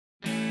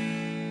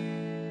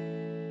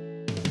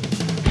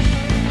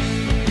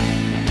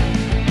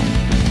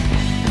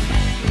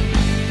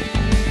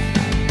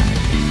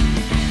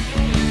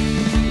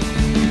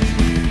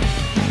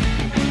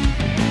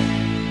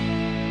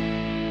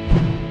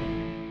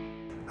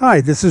Hi,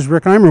 this is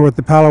Rick Eymer with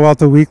the Palo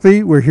Alto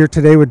Weekly. We're here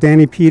today with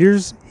Danny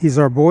Peters. He's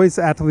our Boys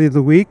Athlete of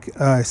the Week,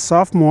 a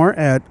sophomore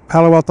at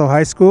Palo Alto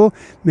High School,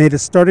 made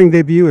his starting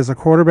debut as a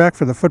quarterback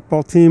for the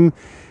football team,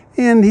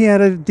 and he had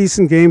a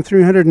decent game,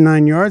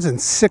 309 yards and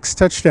 6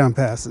 touchdown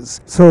passes.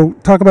 So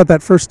talk about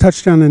that first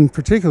touchdown in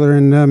particular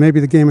and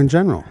maybe the game in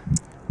general.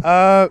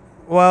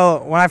 Well,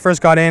 when I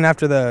first got in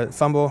after the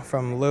fumble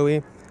from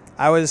Louis,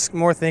 I was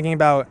more thinking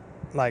about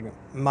like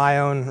my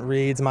own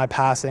reads, my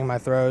passing, my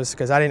throws,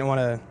 because I didn't want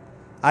to.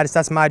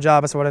 That's my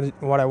job. That's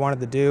what I wanted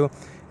to do.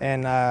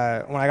 And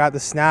when I got the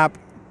snap,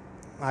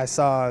 I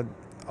saw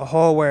a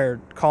hole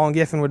where Colin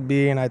Giffen would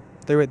be, and I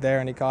threw it there,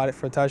 and he caught it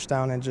for a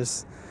touchdown. And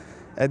just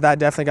that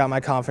definitely got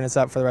my confidence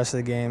up for the rest of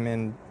the game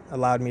and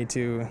allowed me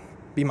to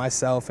be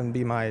myself and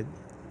be my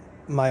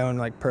own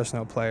like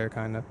personal player,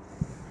 kind of.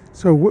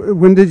 So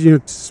when did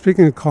you,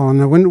 speaking of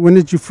Colin, when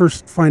did you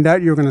first find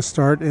out you were going to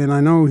start? And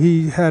I know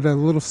he had a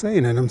little say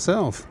in it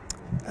himself.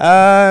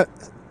 I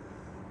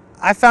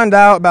found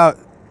out about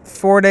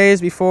 4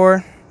 days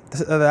before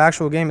the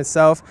actual game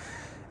itself,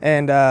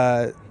 and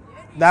that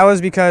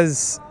was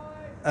because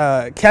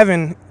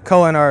Kevin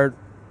Cullen, our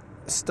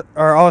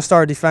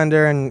all-star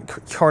defender and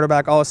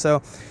quarterback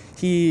also,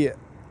 he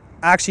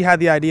actually had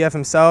the idea of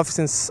himself.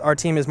 Since our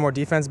team is more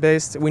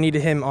defense-based, we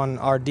needed him on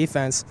our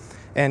defense,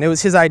 and it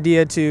was his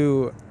idea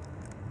to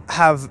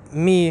have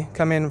me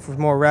come in for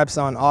more reps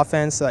on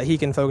offense so that he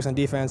can focus on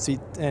defense,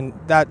 and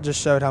that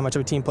just showed how much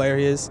of a team player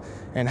he is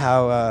and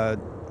how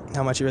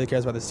much he really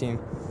cares about this team.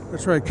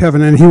 That's right,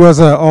 Kevin, and he was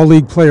an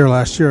all-league player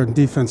last year in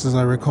defense, as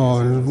I recall,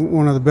 and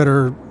one of the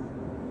better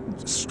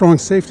strong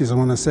safeties, I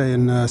want to say,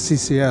 in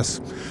CCS.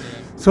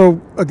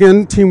 So,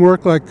 again,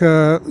 teamwork, like,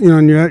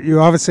 and you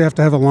obviously have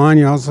to have a line.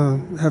 You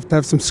also have to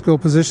have some skill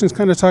positions.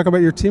 Kind of talk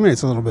about your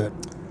teammates a little bit.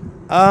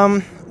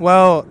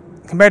 Well,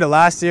 compared to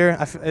last year,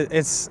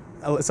 it's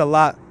a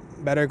lot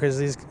better because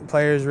these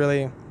players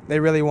really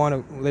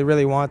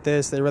want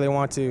this. They really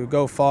want to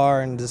go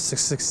far and just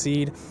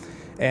succeed.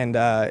 And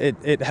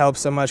it helps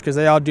so much because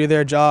they all do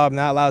their job, and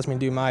that allows me to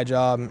do my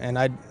job. And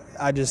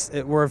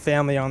we're a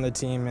family on the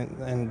team,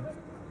 and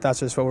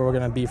that's just what we're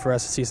going to be for the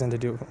rest of the season, to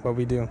do what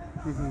we do.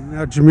 Mm-hmm.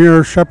 Now,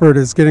 Jameer Shepard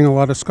is getting a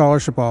lot of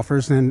scholarship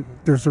offers, and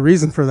there's a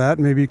reason for that.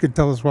 Maybe you could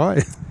tell us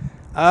why.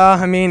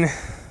 I mean,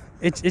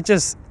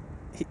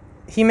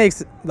 he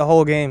makes the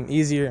whole game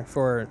easier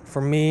for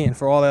me and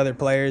for all the other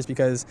players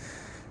because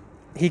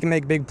he can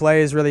make big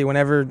plays really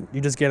whenever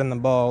you just get him the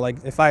ball. Like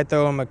if I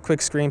throw him a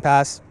quick screen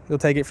pass, he'll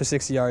take it for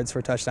 60 yards for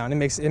a touchdown. It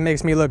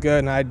makes me look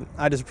good, and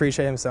I just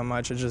appreciate him so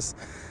much. It's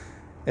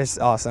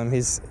awesome. He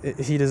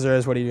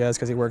deserves what he does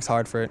because he works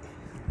hard for it.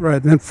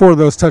 Right, and 4 of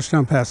those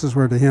touchdown passes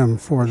were to him,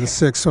 4 of the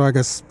 6. So I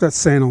guess that's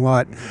saying a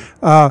lot.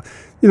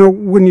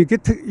 When you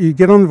get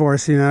on the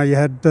varsity now, you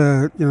had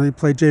you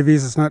played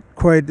JVs. It's not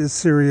quite as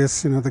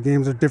serious. The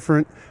games are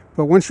different.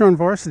 But once you're on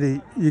varsity,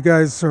 you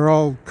guys are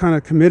all kind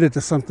of committed to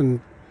something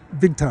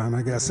big time,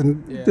 I guess.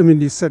 And yeah. I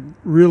mean, you set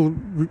real,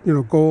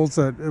 goals.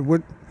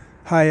 What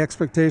high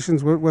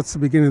expectations? What's the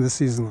beginning of the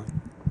season like?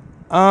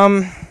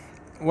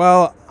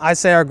 Well, I'd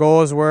say our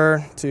goals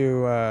were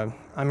to.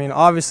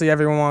 Obviously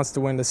everyone wants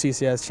to win the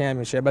CCS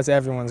championship. That's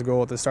everyone's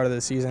goal at the start of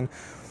the season.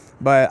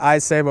 But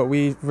I'd say what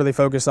we really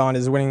focus on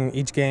is winning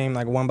each game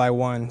like one by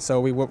one. So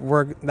we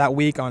work that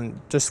week on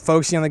just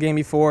focusing on the game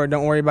before.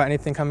 Don't worry about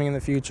anything coming in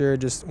the future.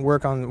 Just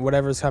work on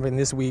whatever's coming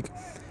this week.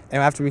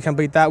 And after we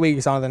complete that week,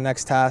 it's on to the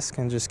next task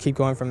and just keep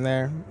going from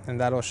there.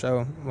 And that'll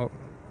show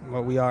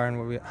what we are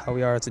and how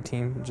we are as a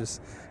team.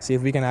 Just see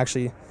if we can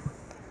actually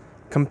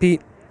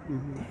compete.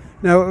 Mm-hmm.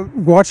 Now,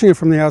 watching it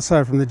from the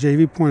outside, from the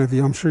JV point of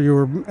view, I'm sure you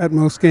were at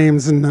most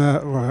games and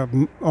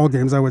all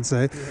games, I would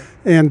say.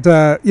 Yeah. And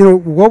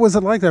what was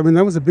it like? I mean,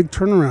 that was a big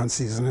turnaround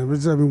season.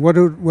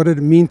 What did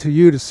it mean to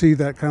you to see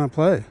that kind of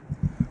play?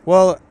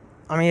 Well,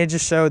 it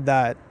just showed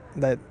that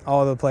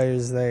all the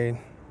players they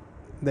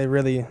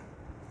really.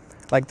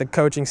 Like the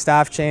coaching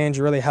staff change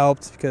really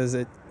helped because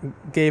it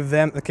gave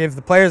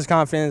the players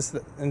confidence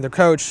in their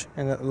coach,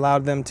 and it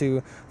allowed them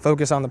to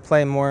focus on the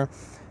play more.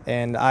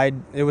 And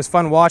it was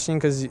fun watching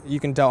because you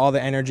can tell all the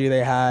energy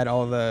they had,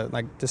 all the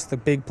just the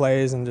big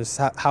plays, and just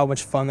how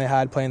much fun they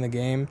had playing the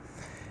game.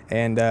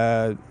 And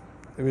it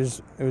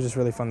was just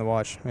really fun to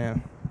watch. Yeah.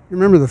 You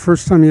remember the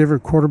first time you ever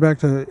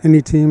quarterbacked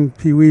any team,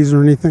 Pee-wees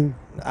or anything?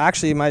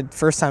 Actually, my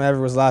first time ever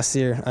was last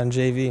year on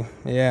JV.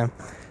 Yeah,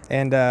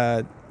 and.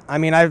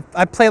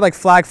 I played like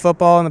flag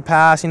football in the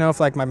past, for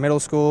like my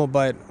middle school,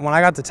 but when I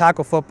got to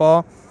tackle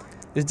football,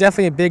 it was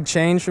definitely a big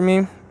change for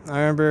me. I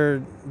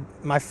remember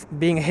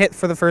being hit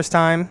for the first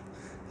time. It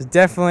was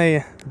definitely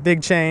a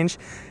big change,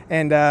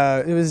 and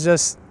it was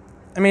just,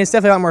 it's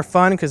definitely a lot more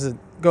fun because it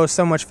goes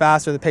so much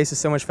faster, the pace is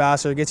so much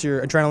faster, it gets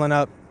your adrenaline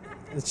up.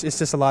 It's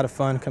just a lot of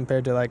fun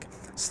compared to like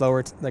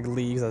slower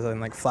leagues, as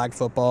in like flag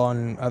football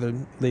and other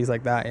leagues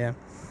like that, yeah.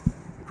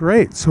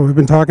 Great. So we've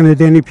been talking to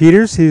Danny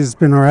Peters. He's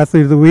been our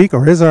Athlete of the Week,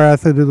 or is our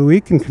Athlete of the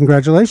Week, and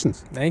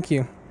congratulations. Thank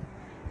you.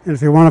 And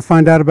if you want to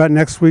find out about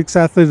next week's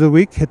Athlete of the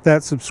Week, hit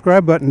that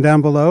subscribe button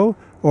down below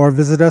or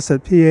visit us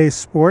at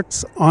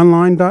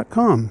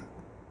pasportsonline.com.